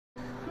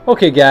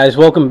Okay guys,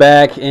 welcome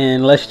back,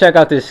 and let's check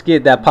out this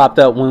skit that popped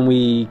up when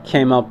we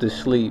came up to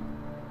sleep.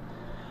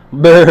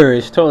 Brr,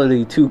 it's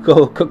totally too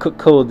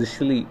cold to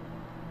sleep.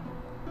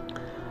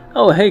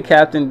 Oh hey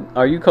Captain,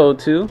 are you cold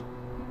too?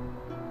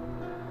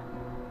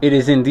 It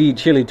is indeed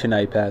chilly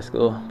tonight,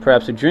 Pascal.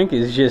 Perhaps a drink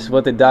is just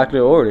what the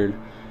doctor ordered.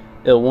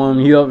 It'll warm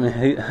you up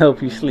and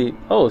help you sleep.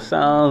 Oh,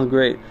 sounds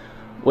great.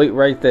 Wait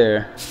right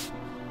there.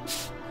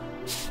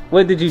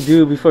 What did you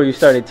do before you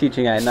started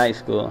teaching at night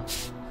school?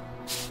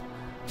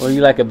 Were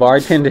you like a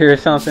bartender or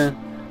something?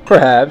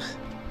 Perhaps.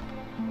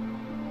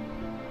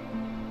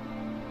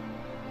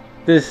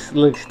 This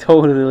looks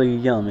totally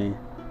yummy.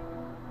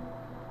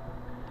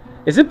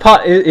 Is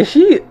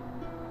she...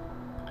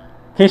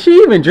 Can she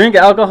even drink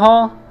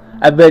alcohol?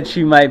 I bet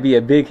she might be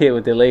a big hit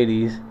with the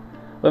ladies.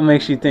 What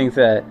makes you think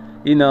that?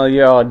 You know,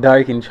 you're all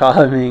dark and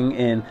charming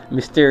and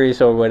mysterious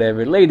or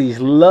whatever. Ladies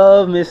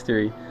love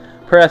mystery.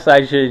 Perhaps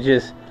I should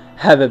just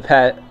have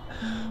a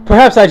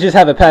Perhaps I just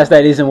have a past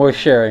that isn't worth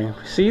sharing.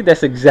 See,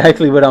 that's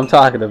exactly what I'm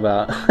talking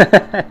about.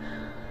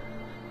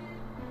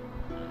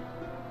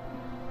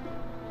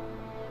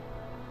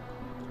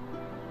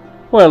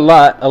 Well, a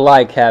lot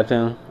alike,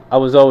 Captain. I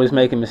was always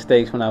making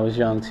mistakes when I was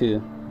young,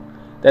 too.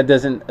 That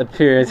doesn't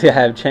appear to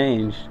have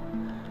changed.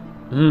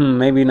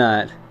 Maybe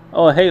not.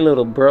 Oh, hey,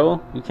 little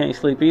bro. You can't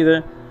sleep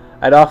either?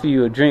 I'd offer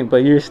you a drink, but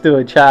you're still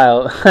a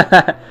child.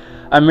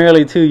 I'm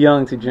merely too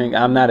young to drink.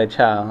 I'm not a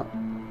child.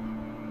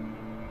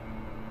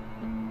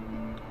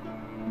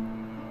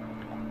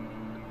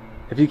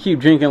 If you keep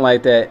drinking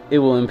like that, it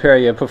will impair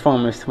your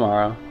performance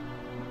tomorrow.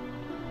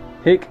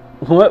 Hick,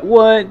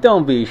 what?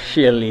 Don't be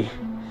silly.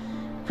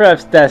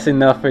 Perhaps that's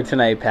enough for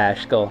tonight,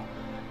 Pascal.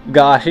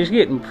 Gosh, it's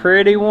getting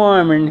pretty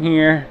warm in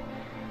here.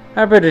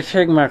 I better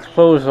take my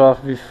clothes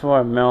off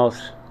before it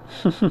melts.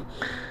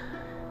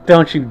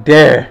 Don't you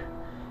dare.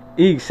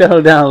 Eek,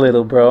 settle down,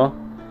 little bro.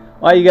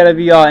 Why you gotta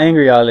be all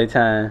angry all the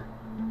time?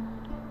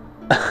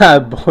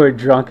 Bored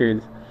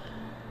drunkards.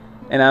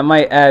 And I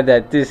might add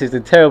that this is a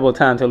terrible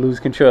time to lose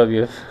control of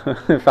your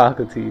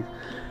faculties.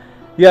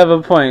 You have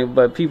a point,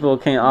 but people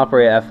can't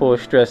operate at full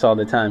stress all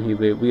the time,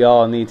 Hubert. We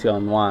all need to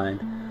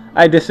unwind.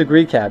 I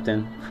disagree,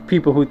 Captain.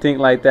 People who think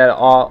like that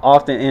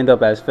often end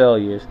up as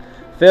failures.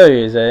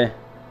 Failures, eh?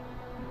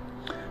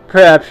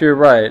 Perhaps you're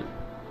right.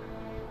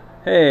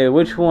 Hey,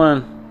 which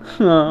one?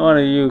 One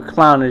of you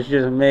clowners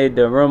just made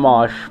the room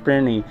all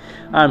spinny.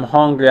 I'm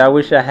hungry. I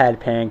wish I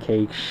had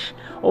pancakes.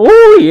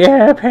 Oh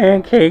yeah,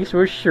 pancakes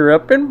with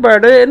syrup and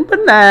butter and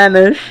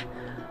bananas.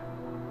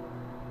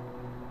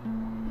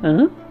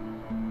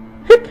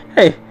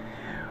 Hey,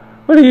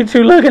 what are you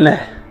two looking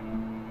at?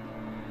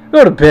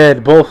 Go to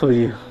bed, both of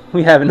you.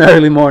 We have an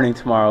early morning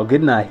tomorrow.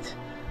 Good night.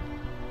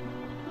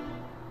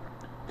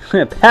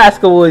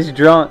 Pascal was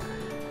drunk.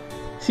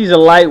 She's a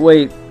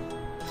lightweight.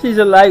 She's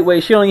a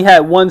lightweight. She only had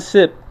one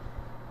sip,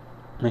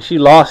 and she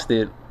lost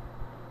it.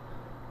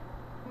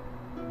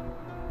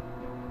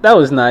 That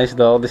was nice,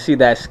 though, to see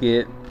that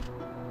skit.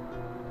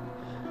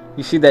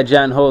 You see that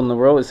giant hole in the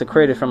road? It's a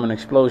crater from an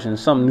explosion.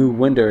 Some new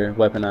winter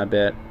weapon, I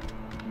bet.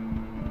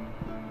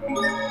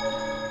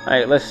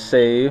 Alright, let's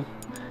save.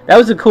 That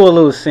was a cool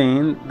little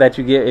scene that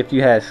you get if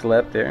you had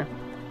slept there.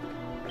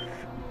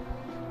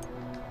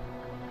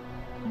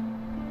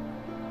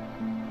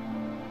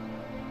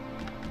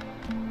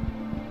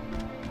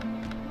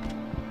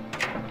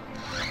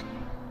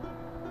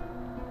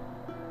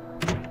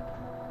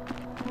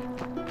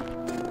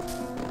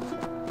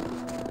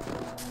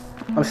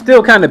 I'm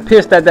still kind of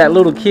pissed at that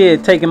little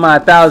kid taking my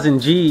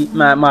 1000G,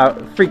 my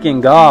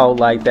freaking gall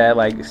like that.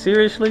 Like,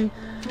 seriously?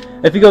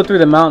 If you go through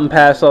the mountain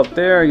pass up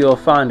there, you'll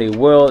find a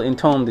world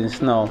entombed in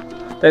snow.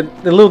 The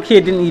little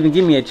kid didn't even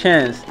give me a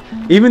chance.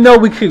 Even though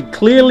we could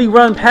clearly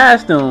run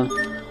past him,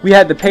 we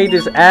had to pay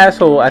this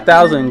asshole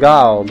 1000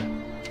 gold.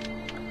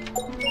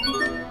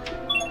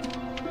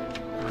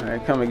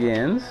 Alright, come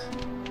again.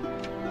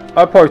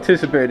 I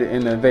participated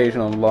in the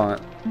invasion of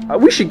Lont.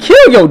 We should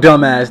kill your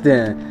dumbass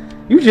then.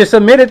 You just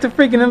admitted to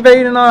freaking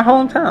invading our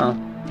hometown.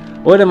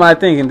 What am I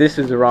thinking? This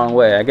is the wrong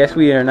way. I guess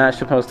we are not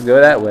supposed to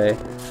go that way.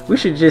 We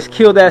should just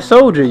kill that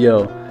soldier,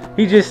 yo.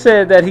 He just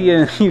said that he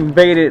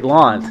invaded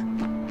Lont.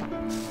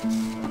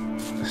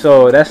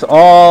 So that's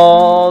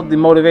all the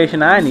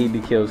motivation I need to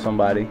kill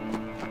somebody.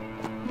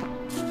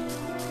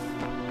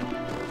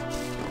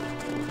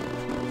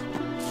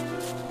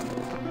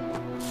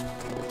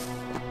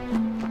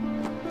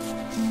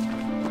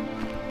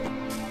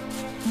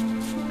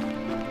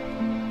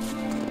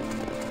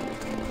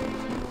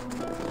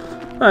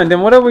 And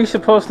then what are we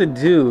supposed to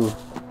do?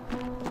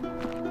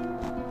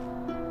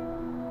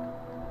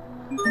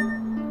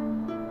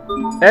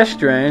 That's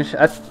strange.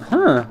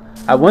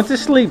 I went to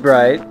sleep,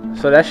 right?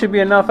 So that should be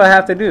enough I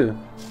have to do.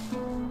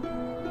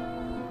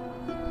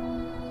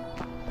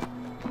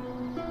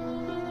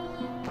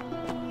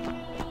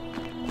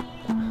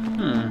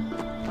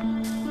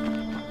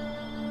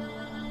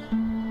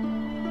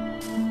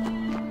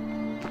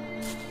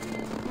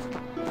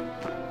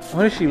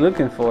 What is she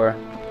looking for?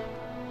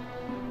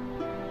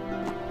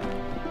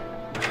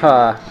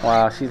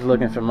 Wow, she's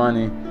looking for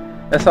money.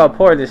 That's how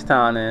poor this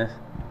town is.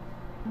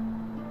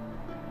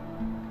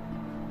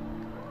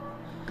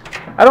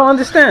 I don't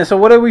understand. So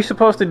what are we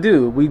supposed to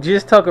do? We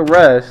just took a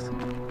rest.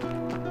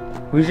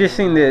 We just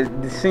seen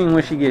the scene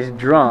when she gets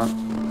drunk.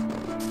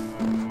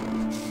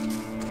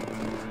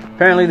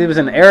 Apparently there was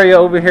an area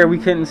over here we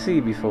couldn't see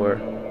before.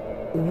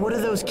 What are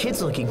those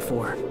kids looking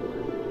for?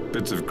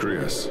 Bits of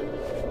Krios.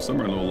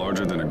 Some are no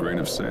larger than a grain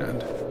of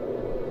sand.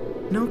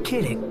 No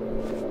kidding.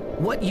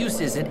 What use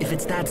is it if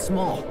it's that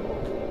small?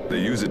 They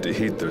use it to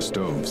heat their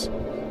stoves.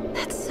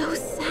 That's so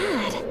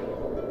sad.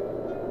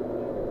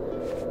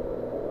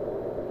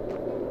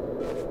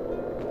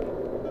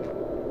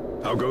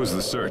 How goes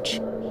the search?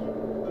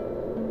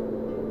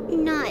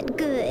 Not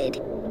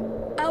good.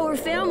 Our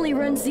family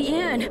runs the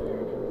inn,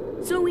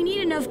 so we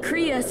need enough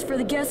Krios for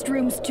the guest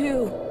rooms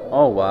too.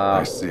 Oh wow.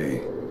 I see.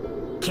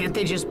 Can't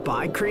they just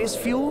buy Krios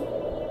fuel?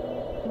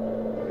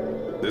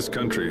 This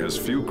country has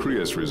few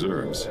Krios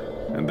reserves,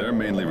 and they're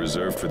mainly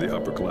reserved for the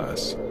upper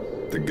class.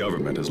 The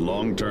government has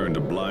long turned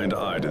a blind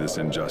eye to this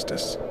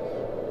injustice,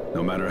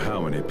 no matter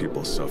how many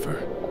people suffer.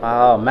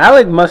 Wow,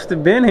 Malik must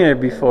have been here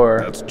before.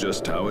 That's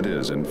just how it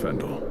is in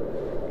Fendel.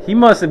 He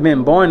must have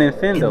been born in In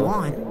Fendel.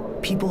 Want,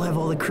 people have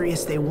all the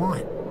Krios they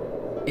want.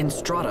 In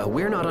Strata,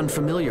 we're not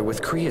unfamiliar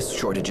with Krios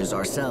shortages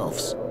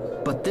ourselves.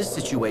 But this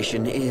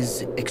situation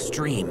is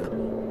extreme.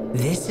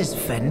 This is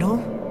Fendel?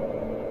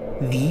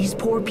 These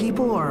poor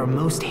people are our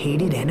most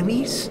hated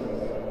enemies?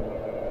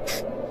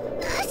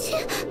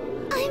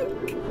 I'm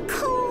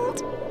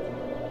cold.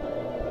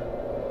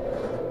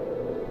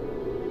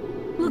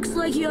 Looks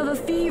like you have a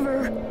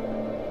fever.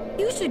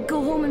 You should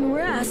go home and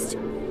rest.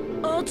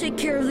 I'll take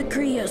care of the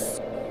Krios.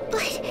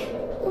 But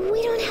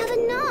we don't have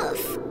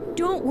enough.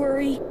 Don't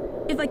worry.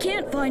 If I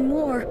can't find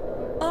more,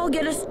 I'll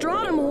get a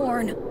stratum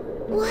horn.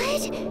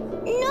 What?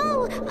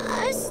 No,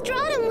 a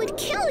stratum would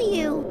kill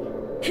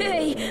you.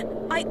 Hey,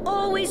 I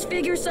always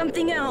figure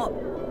something out.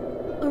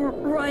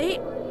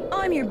 Right?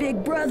 I'm your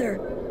big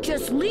brother.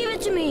 Just leave it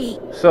to me.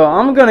 So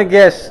I'm gonna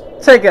guess,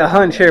 take a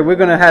hunch here, we're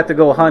gonna have to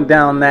go hunt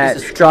down that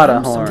Is a strata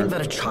stratum something horn.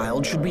 that a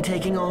child should be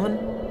taking on?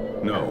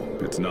 No,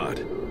 it's not.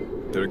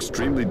 They're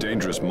extremely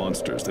dangerous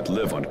monsters that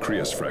live on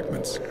Krios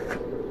fragments.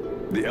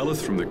 The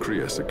eleth from the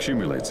Krios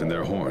accumulates in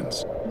their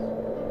horns.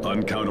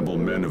 Uncountable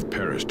men have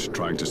perished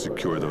trying to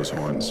secure those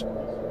horns.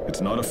 It's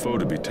not a foe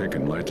to be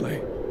taken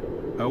lightly.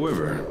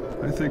 However,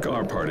 I think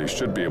our party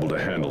should be able to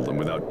handle them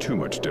without too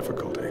much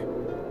difficulty.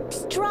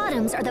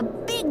 Stratums are the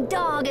big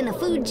dog in the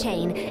food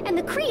chain, and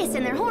the Krios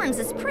in their horns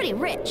is pretty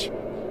rich.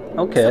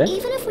 Okay. So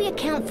even if we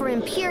account for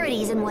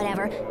impurities and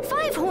whatever,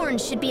 5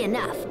 horns should be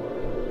enough.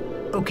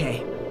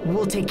 Okay,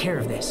 we'll take care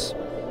of this.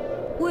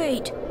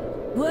 Wait,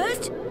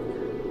 what?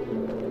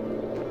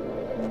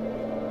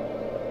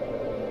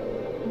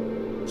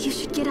 You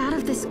should get out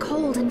of this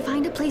cold and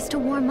find a place to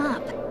warm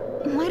up.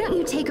 Why don't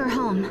you take her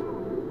home?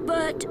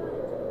 But...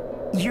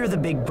 You're the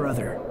big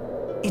brother.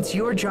 It's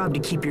your job to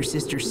keep your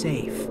sister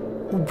safe.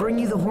 We'll bring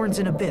you the horns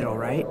in a bit,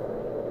 alright?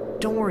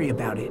 Don't worry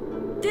about it.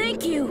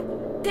 Thank you.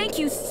 Thank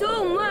you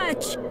so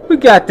much. We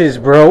got this,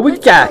 bro. We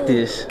Let's got go.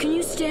 this. Can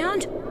you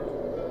stand?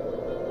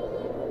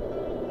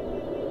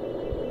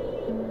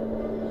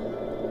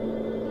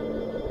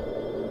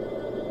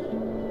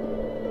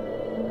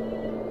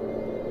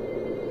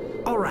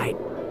 Alright,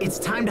 it's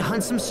time to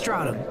hunt some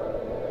stratum.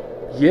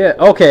 Yeah,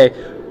 okay.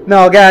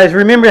 Now, guys,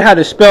 remember how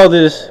to spell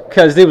this,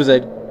 because there was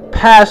a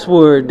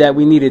password that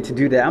we needed to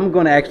do that. I'm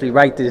going to actually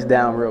write this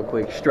down real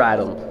quick.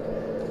 Stratum.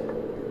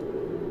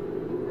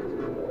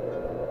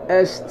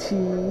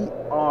 S-T-R-A-H-T-E-M-E.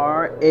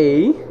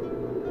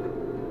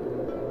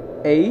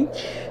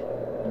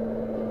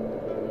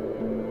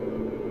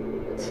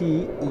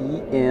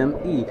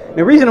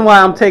 The reason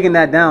why I'm taking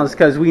that down is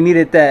because we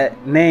needed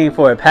that name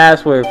for a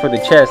password for the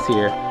chest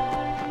here.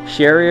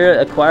 Sherrier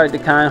acquired the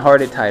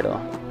kind-hearted title.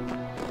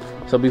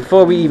 So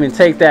before we even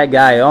take that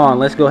guy on,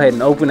 let's go ahead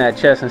and open that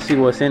chest and see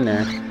what's in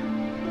there.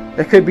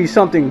 It could be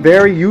something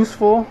very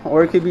useful,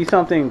 or it could be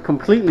something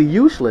completely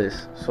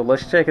useless. So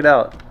let's check it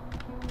out.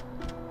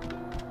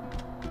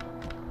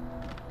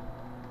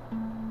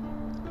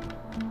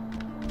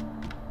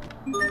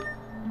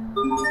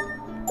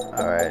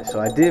 Alright, so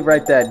I did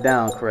write that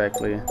down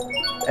correctly.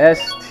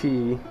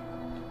 S-T-R-A.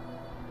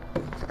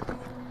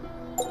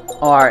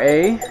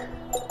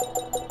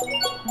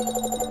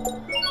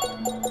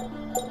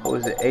 What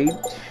was it?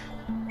 H-T-E-M-E.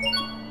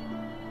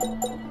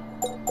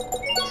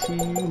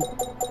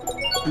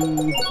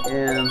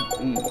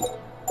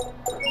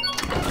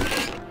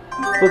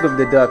 Book of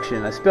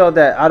Deduction. A spell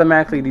that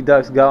automatically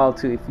deducts gall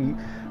to if you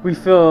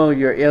refill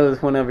your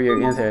illness whenever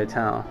you enter a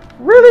town.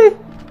 Really?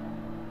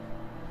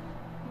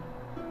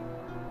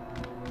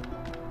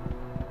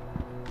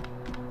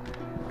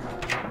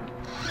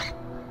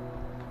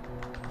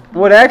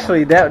 Well,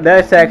 actually,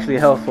 that's actually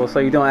helpful. So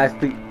you don't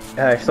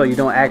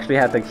actually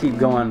have to keep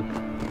going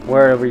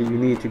wherever you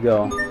need to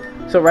go.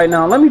 So right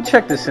now, let me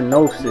check the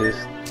synopsis.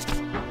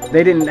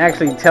 They didn't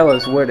actually tell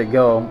us where to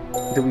go.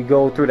 Do we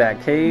go through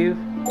that cave?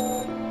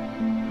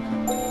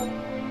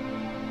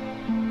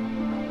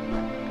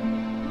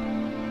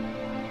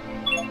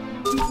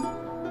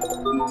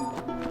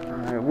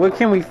 Alright, where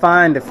can we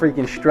find the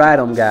freaking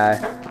stratum guy?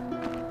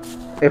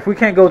 If we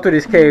can't go through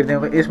this cave,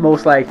 then it's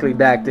most likely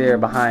back there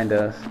behind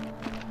us.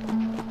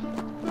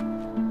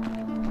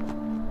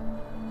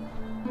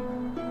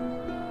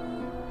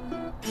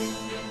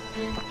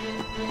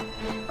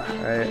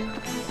 Alright.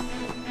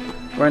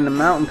 We're in the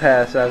mountain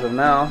pass as of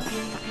now.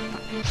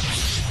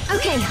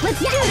 Okay, let's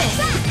do this!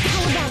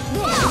 How about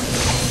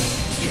this?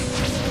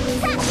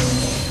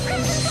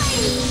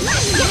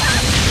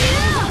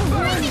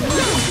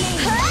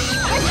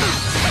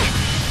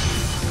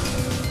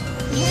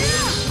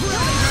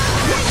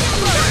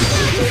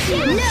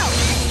 No!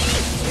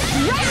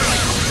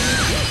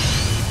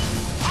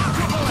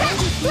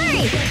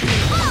 Flurry!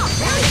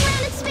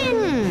 Round and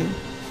spin!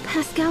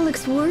 Pascal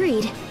looks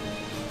worried.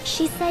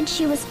 She said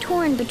she was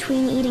torn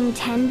between eating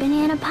 10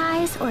 banana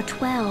pies or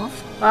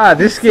 12. Ah,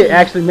 this skit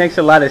actually makes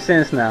a lot of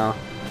sense now.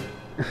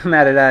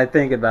 Now that I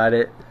think about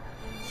it.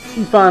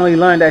 We finally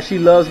learned that she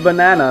loves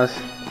bananas.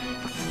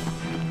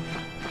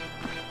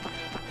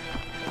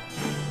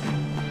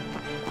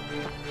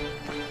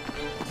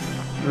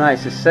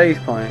 Nice, a save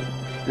point.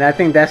 And I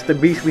think that's the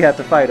beast we have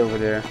to fight over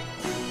there.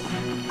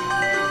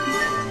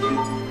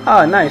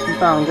 Ah, nice, we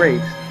found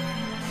grapes.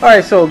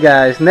 Alright, so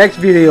guys, next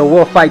video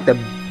we'll fight the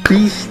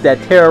beast that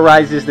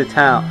terrorizes the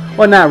town.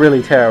 Well, not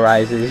really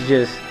terrorizes, it's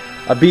just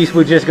a beast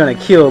we're just gonna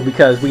kill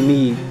because we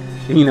need,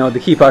 you know, to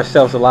keep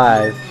ourselves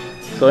alive.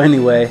 So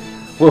anyway,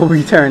 we'll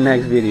return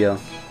next video.